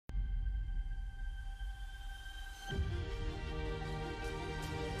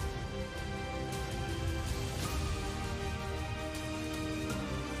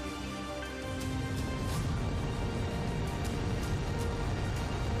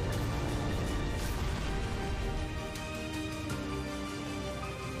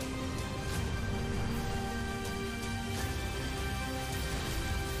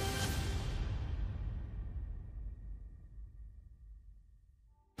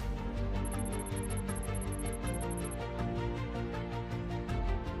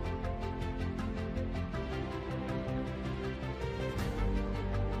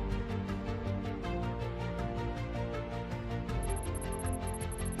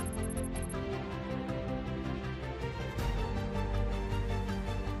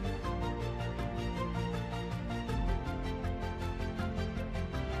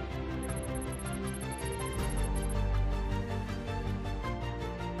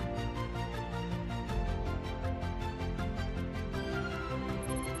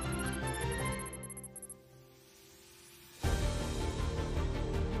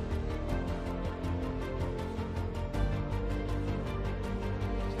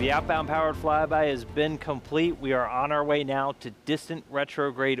The outbound powered flyby has been complete. We are on our way now to distant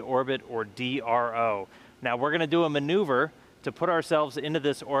retrograde orbit, or DRO. Now we're going to do a maneuver to put ourselves into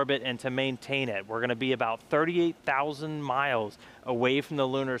this orbit and to maintain it. We're going to be about 38,000 miles away from the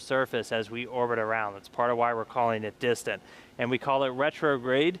lunar surface as we orbit around. That's part of why we're calling it distant. And we call it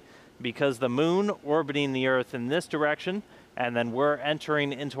retrograde because the moon orbiting the Earth in this direction, and then we're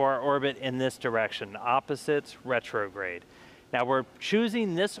entering into our orbit in this direction. Opposites, retrograde. Now we're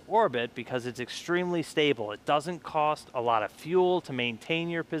choosing this orbit because it's extremely stable. It doesn't cost a lot of fuel to maintain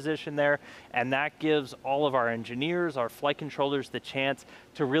your position there, and that gives all of our engineers, our flight controllers, the chance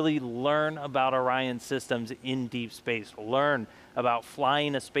to really learn about Orion systems in deep space, learn about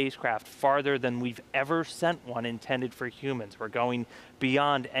flying a spacecraft farther than we've ever sent one intended for humans. We're going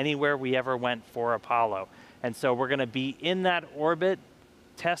beyond anywhere we ever went for Apollo. And so we're going to be in that orbit,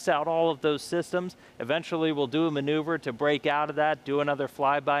 test out all of those systems. Eventually we'll do a maneuver to break out of that, do another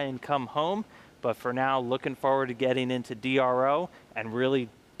flyby and come home. But for now, looking forward to getting into DRO and really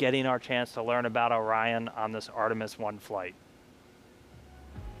getting our chance to learn about Orion on this Artemis 1 flight.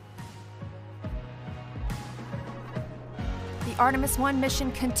 The Artemis 1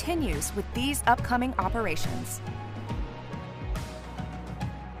 mission continues with these upcoming operations.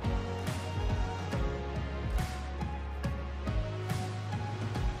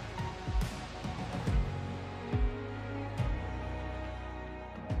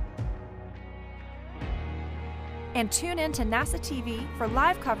 And tune in to NASA TV for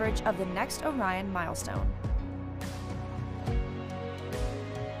live coverage of the next Orion milestone.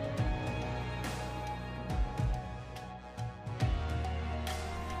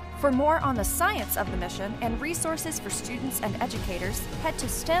 For more on the science of the mission and resources for students and educators, head to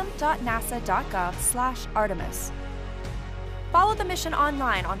stem.nasa.gov/Artemis. Follow the mission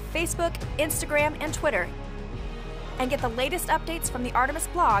online on Facebook, Instagram, and Twitter, and get the latest updates from the Artemis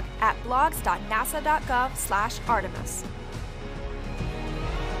blog at blogs.nasa.gov/Artemis.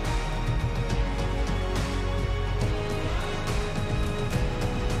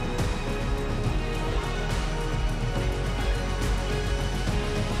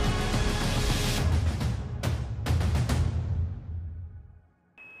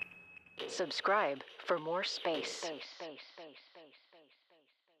 Subscribe for more space.